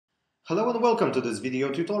Hello and welcome to this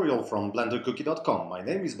video tutorial from blendercookie.com. My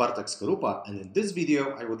name is Bartek Skorupa, and in this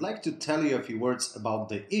video I would like to tell you a few words about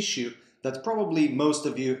the issue that probably most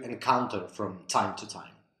of you encounter from time to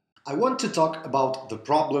time. I want to talk about the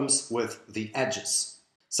problems with the edges.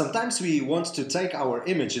 Sometimes we want to take our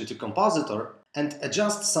image into Compositor and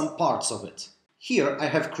adjust some parts of it. Here I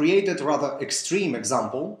have created a rather extreme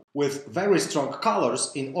example with very strong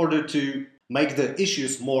colors in order to make the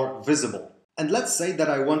issues more visible. And let's say that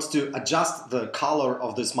I want to adjust the color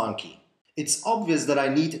of this monkey. It's obvious that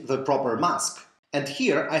I need the proper mask. And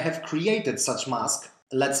here I have created such mask.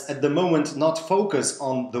 Let's at the moment not focus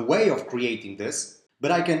on the way of creating this,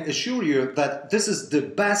 but I can assure you that this is the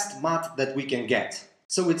best matte that we can get.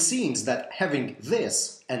 So it seems that having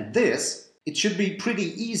this and this, it should be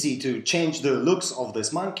pretty easy to change the looks of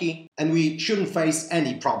this monkey and we shouldn't face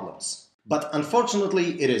any problems. But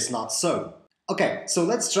unfortunately it is not so. Okay, so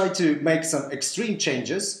let's try to make some extreme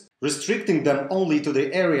changes, restricting them only to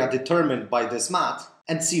the area determined by this matte,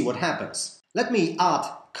 and see what happens. Let me add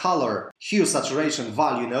color hue saturation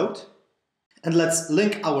value node, and let's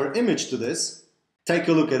link our image to this. Take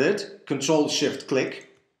a look at it, Ctrl-Shift-Click.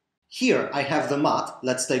 Here I have the matte,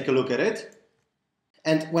 let's take a look at it.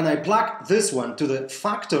 And when I plug this one to the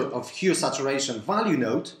factor of hue saturation value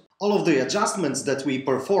node, all of the adjustments that we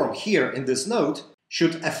perform here in this node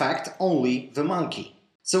should affect only the monkey.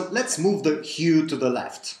 So let's move the hue to the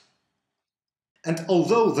left. And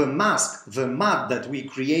although the mask, the matte that we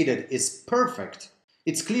created is perfect,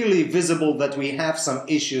 it's clearly visible that we have some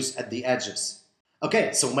issues at the edges.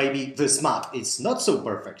 Okay, so maybe this matte is not so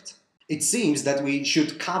perfect. It seems that we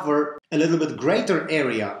should cover a little bit greater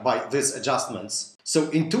area by these adjustments. So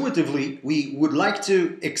intuitively, we would like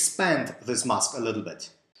to expand this mask a little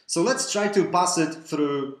bit. So let's try to pass it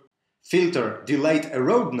through Filter Delayed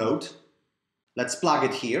Erode node. Let's plug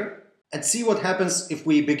it here and see what happens if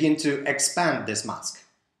we begin to expand this mask.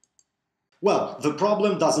 Well, the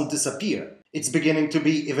problem doesn't disappear. It's beginning to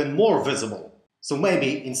be even more visible. So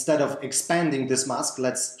maybe instead of expanding this mask,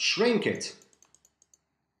 let's shrink it.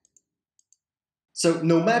 So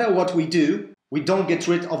no matter what we do, we don't get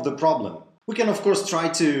rid of the problem. We can of course try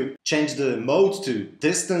to change the mode to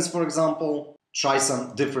distance, for example, try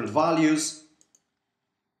some different values.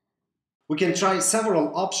 We can try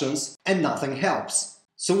several options and nothing helps.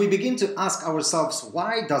 So we begin to ask ourselves,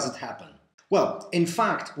 why does it happen? Well, in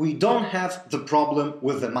fact, we don't have the problem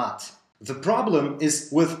with the matte. The problem is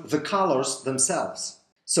with the colors themselves.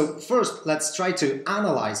 So first, let's try to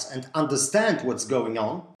analyze and understand what's going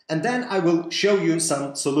on, and then I will show you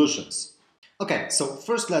some solutions. Okay, so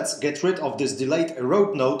first let's get rid of this delayed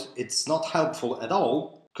erode node. It's not helpful at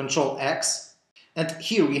all. Ctrl X. And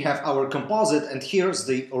here we have our composite and here's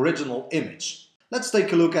the original image. Let's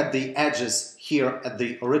take a look at the edges here at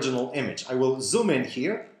the original image. I will zoom in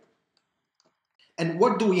here. And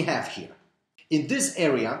what do we have here? In this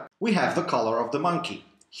area we have the color of the monkey.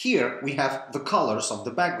 Here we have the colors of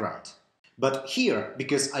the background. But here,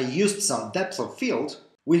 because I used some depth of field,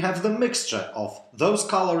 we have the mixture of those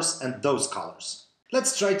colors and those colors.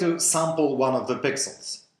 Let's try to sample one of the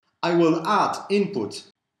pixels. I will add input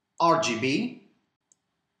RGB.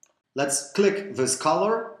 Let's click this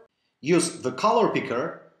color, use the color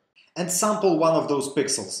picker and sample one of those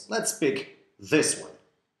pixels. Let's pick this one.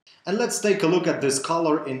 And let's take a look at this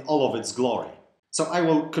color in all of its glory. So I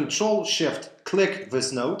will Ctrl-Shift-Click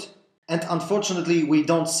this node, and unfortunately we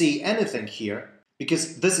don't see anything here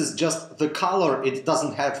because this is just the color, it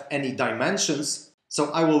doesn't have any dimensions.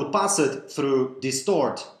 So I will pass it through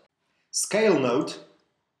Distort Scale node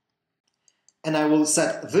and I will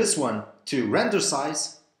set this one to render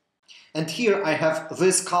size. And here I have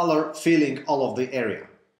this color filling all of the area.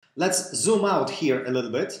 Let's zoom out here a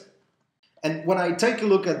little bit. And when I take a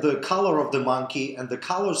look at the color of the monkey and the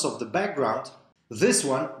colors of the background, this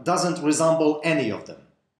one doesn't resemble any of them.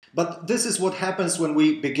 But this is what happens when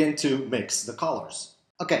we begin to mix the colors.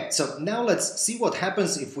 Okay, so now let's see what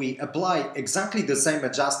happens if we apply exactly the same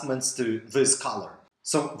adjustments to this color.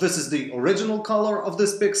 So this is the original color of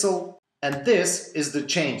this pixel, and this is the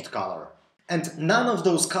changed color. And none of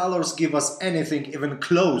those colors give us anything even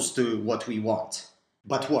close to what we want.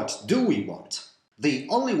 But what do we want? The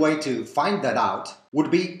only way to find that out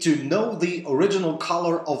would be to know the original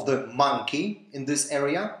color of the monkey in this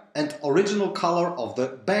area and original color of the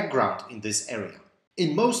background in this area.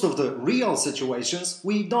 In most of the real situations,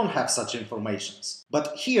 we don't have such informations.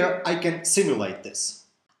 But here I can simulate this.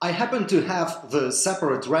 I happen to have the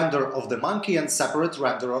separate render of the monkey and separate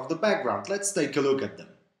render of the background. Let's take a look at them.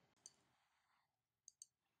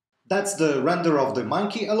 That's the render of the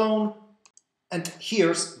monkey alone, and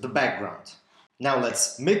here's the background. Now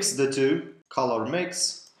let's mix the two, color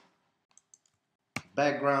mix,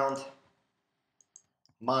 background,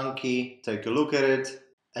 monkey, take a look at it,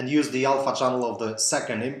 and use the alpha channel of the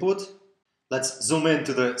second input. Let's zoom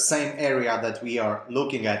into the same area that we are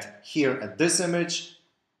looking at here at this image.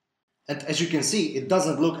 And as you can see, it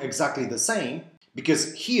doesn't look exactly the same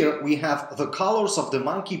because here we have the colors of the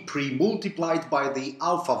monkey pre-multiplied by the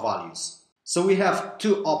alpha values. So we have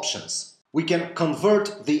two options. We can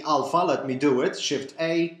convert the alpha, let me do it, Shift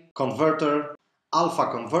A, converter,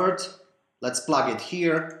 alpha convert, let's plug it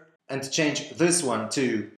here and change this one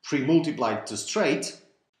to pre-multiplied to straight.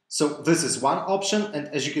 So this is one option, and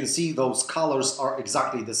as you can see, those colors are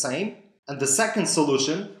exactly the same. And the second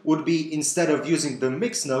solution would be, instead of using the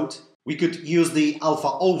mix node, we could use the alpha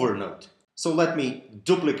over node. So let me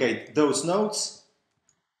duplicate those nodes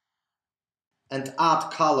and add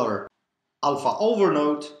color alpha over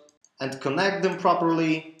node and connect them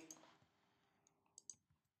properly.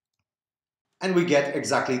 And we get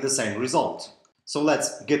exactly the same result. So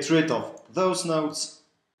let's get rid of those nodes.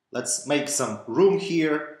 Let's make some room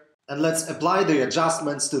here and let's apply the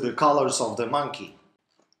adjustments to the colors of the monkey.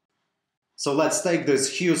 So let's take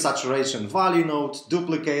this hue saturation value node,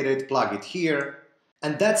 duplicate it, plug it here.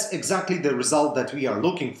 And that's exactly the result that we are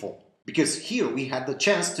looking for. Because here we had the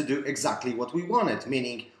chance to do exactly what we wanted,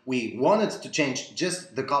 meaning we wanted to change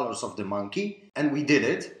just the colors of the monkey, and we did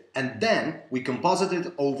it, and then we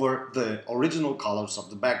composited over the original colors of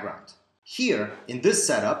the background. Here, in this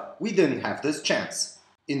setup, we didn't have this chance.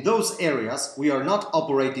 In those areas, we are not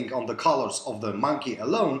operating on the colors of the monkey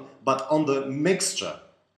alone, but on the mixture.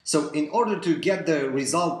 So in order to get the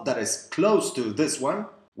result that is close to this one,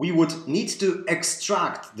 we would need to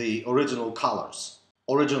extract the original colors.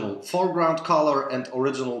 Original foreground color and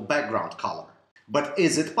original background color. But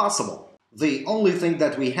is it possible? The only thing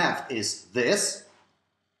that we have is this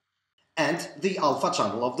and the alpha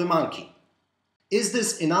channel of the monkey. Is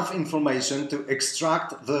this enough information to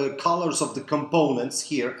extract the colors of the components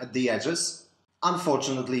here at the edges?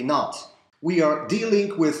 Unfortunately not. We are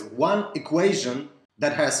dealing with one equation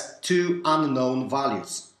that has two unknown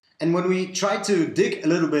values. And when we try to dig a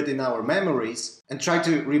little bit in our memories and try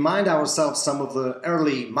to remind ourselves some of the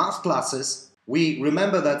early math classes, we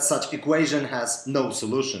remember that such equation has no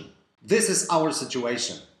solution. This is our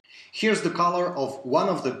situation. Here's the color of one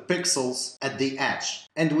of the pixels at the edge.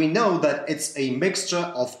 And we know that it's a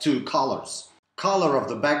mixture of two colors. Color of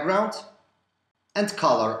the background and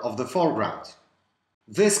color of the foreground.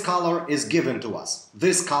 This color is given to us.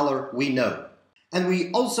 This color we know. And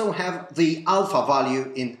we also have the alpha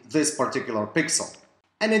value in this particular pixel.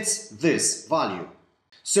 And it's this value.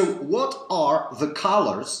 So what are the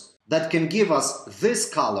colors that can give us this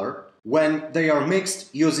color when they are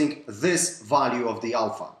mixed using this value of the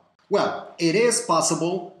alpha? Well, it is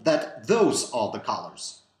possible that those are the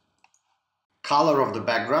colors. Color of the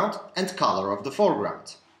background and color of the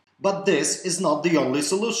foreground. But this is not the only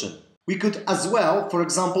solution. We could as well, for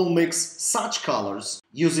example, mix such colors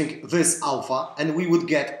using this alpha and we would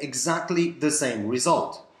get exactly the same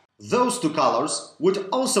result. Those two colors would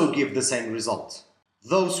also give the same result.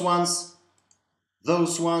 Those ones,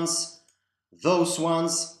 those ones, those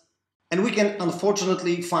ones. And we can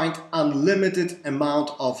unfortunately find unlimited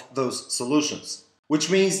amount of those solutions,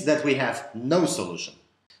 which means that we have no solution.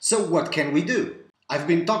 So what can we do? I've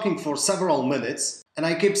been talking for several minutes and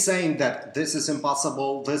I keep saying that this is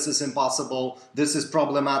impossible, this is impossible, this is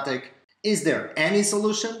problematic. Is there any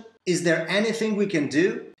solution? Is there anything we can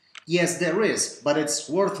do? Yes, there is, but it's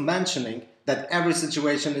worth mentioning that every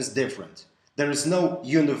situation is different. There is no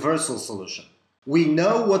universal solution. We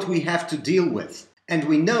know what we have to deal with, and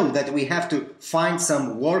we know that we have to find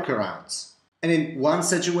some workarounds. And in one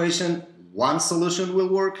situation, one solution will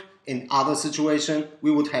work. In other situation,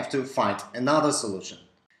 we would have to find another solution.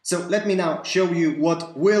 So let me now show you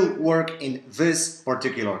what will work in this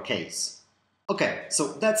particular case. Okay,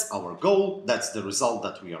 so that's our goal, that's the result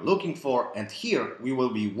that we are looking for, and here we will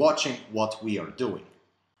be watching what we are doing.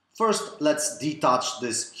 First, let's detach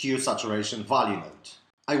this hue saturation value node.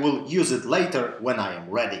 I will use it later when I am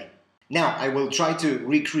ready. Now I will try to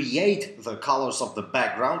recreate the colors of the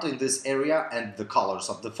background in this area and the colors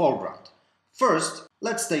of the foreground. First,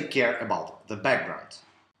 let's take care about the background.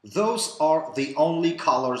 Those are the only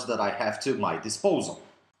colors that I have to my disposal.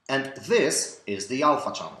 And this is the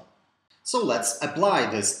alpha channel. So let's apply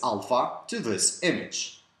this alpha to this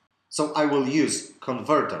image. So I will use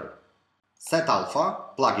converter, set alpha,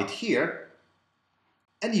 plug it here,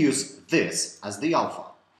 and use this as the alpha.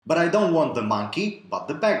 But I don't want the monkey, but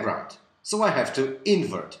the background. So I have to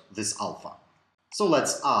invert this alpha. So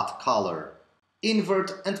let's add color,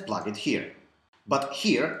 invert, and plug it here. But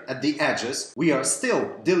here, at the edges, we are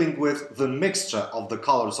still dealing with the mixture of the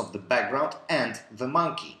colors of the background and the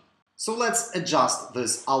monkey. So let's adjust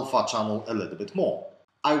this alpha channel a little bit more.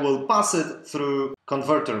 I will pass it through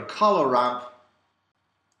converter color ramp,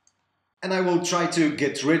 and I will try to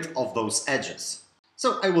get rid of those edges.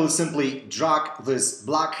 So I will simply drag this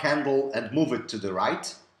black handle and move it to the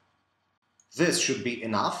right. This should be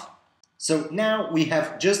enough. So now we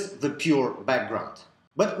have just the pure background.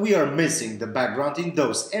 But we are missing the background in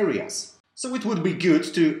those areas. So it would be good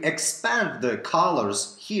to expand the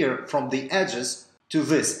colors here from the edges to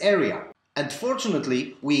this area. And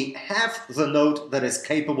fortunately, we have the node that is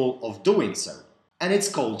capable of doing so. And it's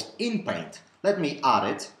called Inpaint. Let me add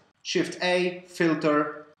it. Shift A,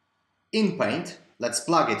 filter, Inpaint. Let's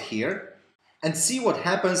plug it here and see what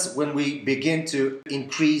happens when we begin to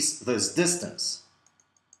increase this distance.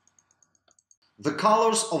 The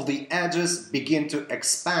colors of the edges begin to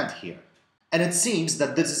expand here. And it seems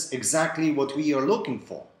that this is exactly what we are looking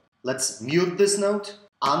for. Let's mute this node,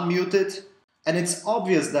 unmute it, and it's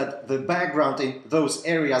obvious that the background in those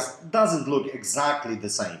areas doesn't look exactly the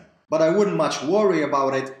same. But I wouldn't much worry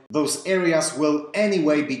about it. Those areas will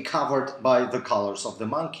anyway be covered by the colors of the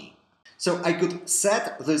monkey. So I could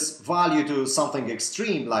set this value to something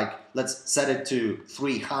extreme, like let's set it to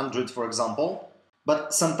 300 for example.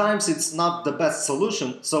 But sometimes it's not the best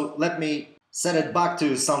solution, so let me set it back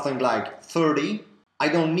to something like 30. I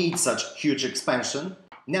don't need such huge expansion.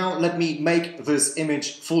 Now let me make this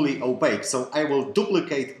image fully opaque. So I will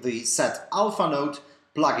duplicate the set alpha node,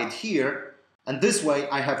 plug it here, and this way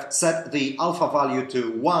I have set the alpha value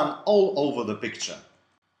to 1 all over the picture.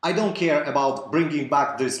 I don't care about bringing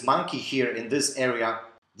back this monkey here in this area.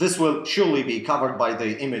 This will surely be covered by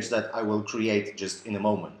the image that I will create just in a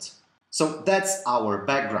moment. So that's our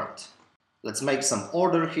background. Let's make some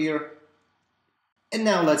order here. And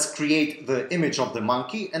now let's create the image of the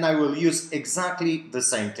monkey, and I will use exactly the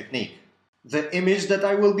same technique. The image that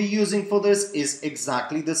I will be using for this is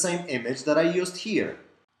exactly the same image that I used here.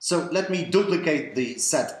 So let me duplicate the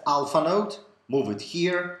set alpha node, move it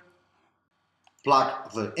here,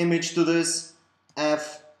 plug the image to this,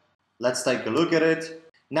 F, let's take a look at it.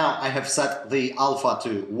 Now I have set the alpha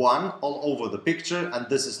to 1 all over the picture, and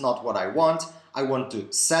this is not what I want. I want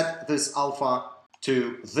to set this alpha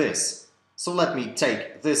to this. So let me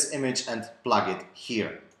take this image and plug it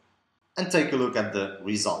here and take a look at the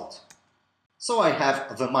result. So I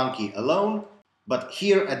have the monkey alone, but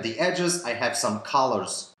here at the edges I have some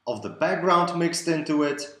colors of the background mixed into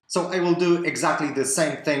it. So I will do exactly the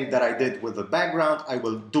same thing that I did with the background. I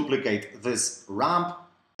will duplicate this ramp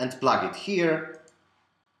and plug it here.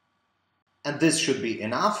 And this should be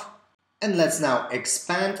enough. And let's now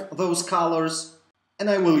expand those colors. And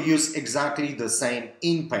I will use exactly the same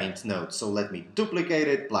Inpaint node. So let me duplicate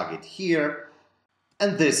it, plug it here.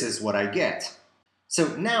 And this is what I get.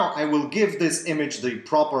 So now I will give this image the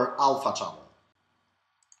proper alpha channel.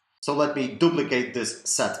 So let me duplicate this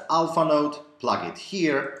set alpha node, plug it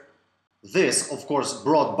here. This, of course,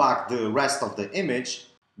 brought back the rest of the image.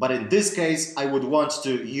 But in this case, I would want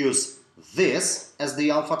to use this as the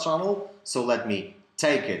alpha channel. So let me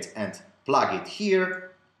take it and plug it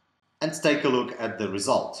here and take a look at the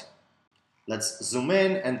result. Let's zoom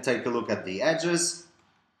in and take a look at the edges.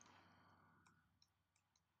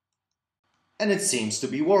 And it seems to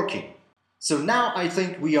be working. So now I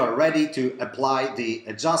think we are ready to apply the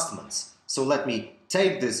adjustments. So let me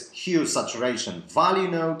take this hue saturation value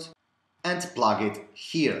node and plug it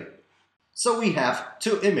here. So we have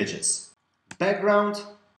two images, background,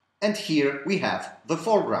 and here we have the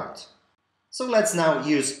foreground. So let's now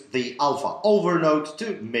use the alpha over node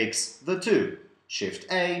to mix the two.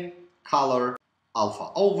 Shift A, color, alpha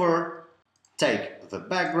over, take the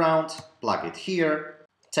background, plug it here,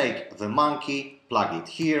 take the monkey, plug it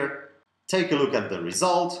here, take a look at the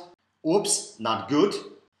result. Oops, not good.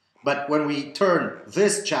 But when we turn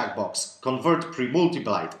this checkbox, convert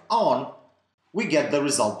pre-multiplied on, we get the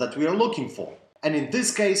result that we are looking for. And in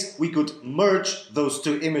this case, we could merge those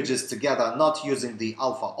two images together, not using the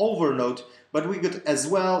alpha over node, but we could as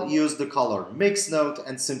well use the color mix node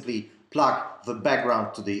and simply plug the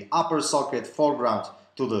background to the upper socket, foreground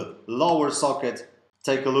to the lower socket,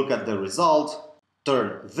 take a look at the result,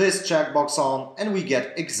 turn this checkbox on, and we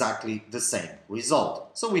get exactly the same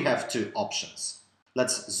result. So we have two options.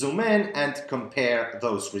 Let's zoom in and compare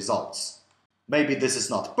those results. Maybe this is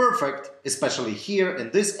not perfect, especially here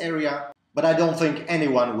in this area, but I don't think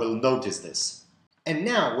anyone will notice this. And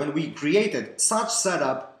now, when we created such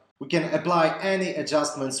setup, we can apply any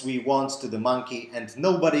adjustments we want to the monkey and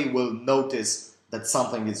nobody will notice that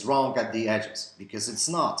something is wrong at the edges, because it's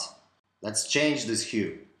not. Let's change this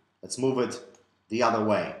hue. Let's move it the other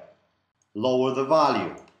way. Lower the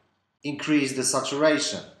value, increase the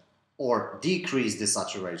saturation, or decrease the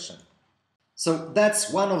saturation. So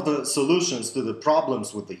that's one of the solutions to the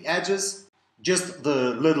problems with the edges. Just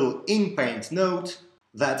the little Inpaint note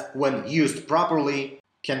that, when used properly,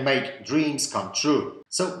 can make dreams come true.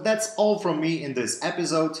 So that's all from me in this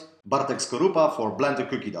episode. Bartek Skorupa for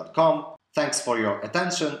blendercookie.com. Thanks for your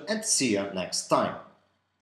attention and see you next time.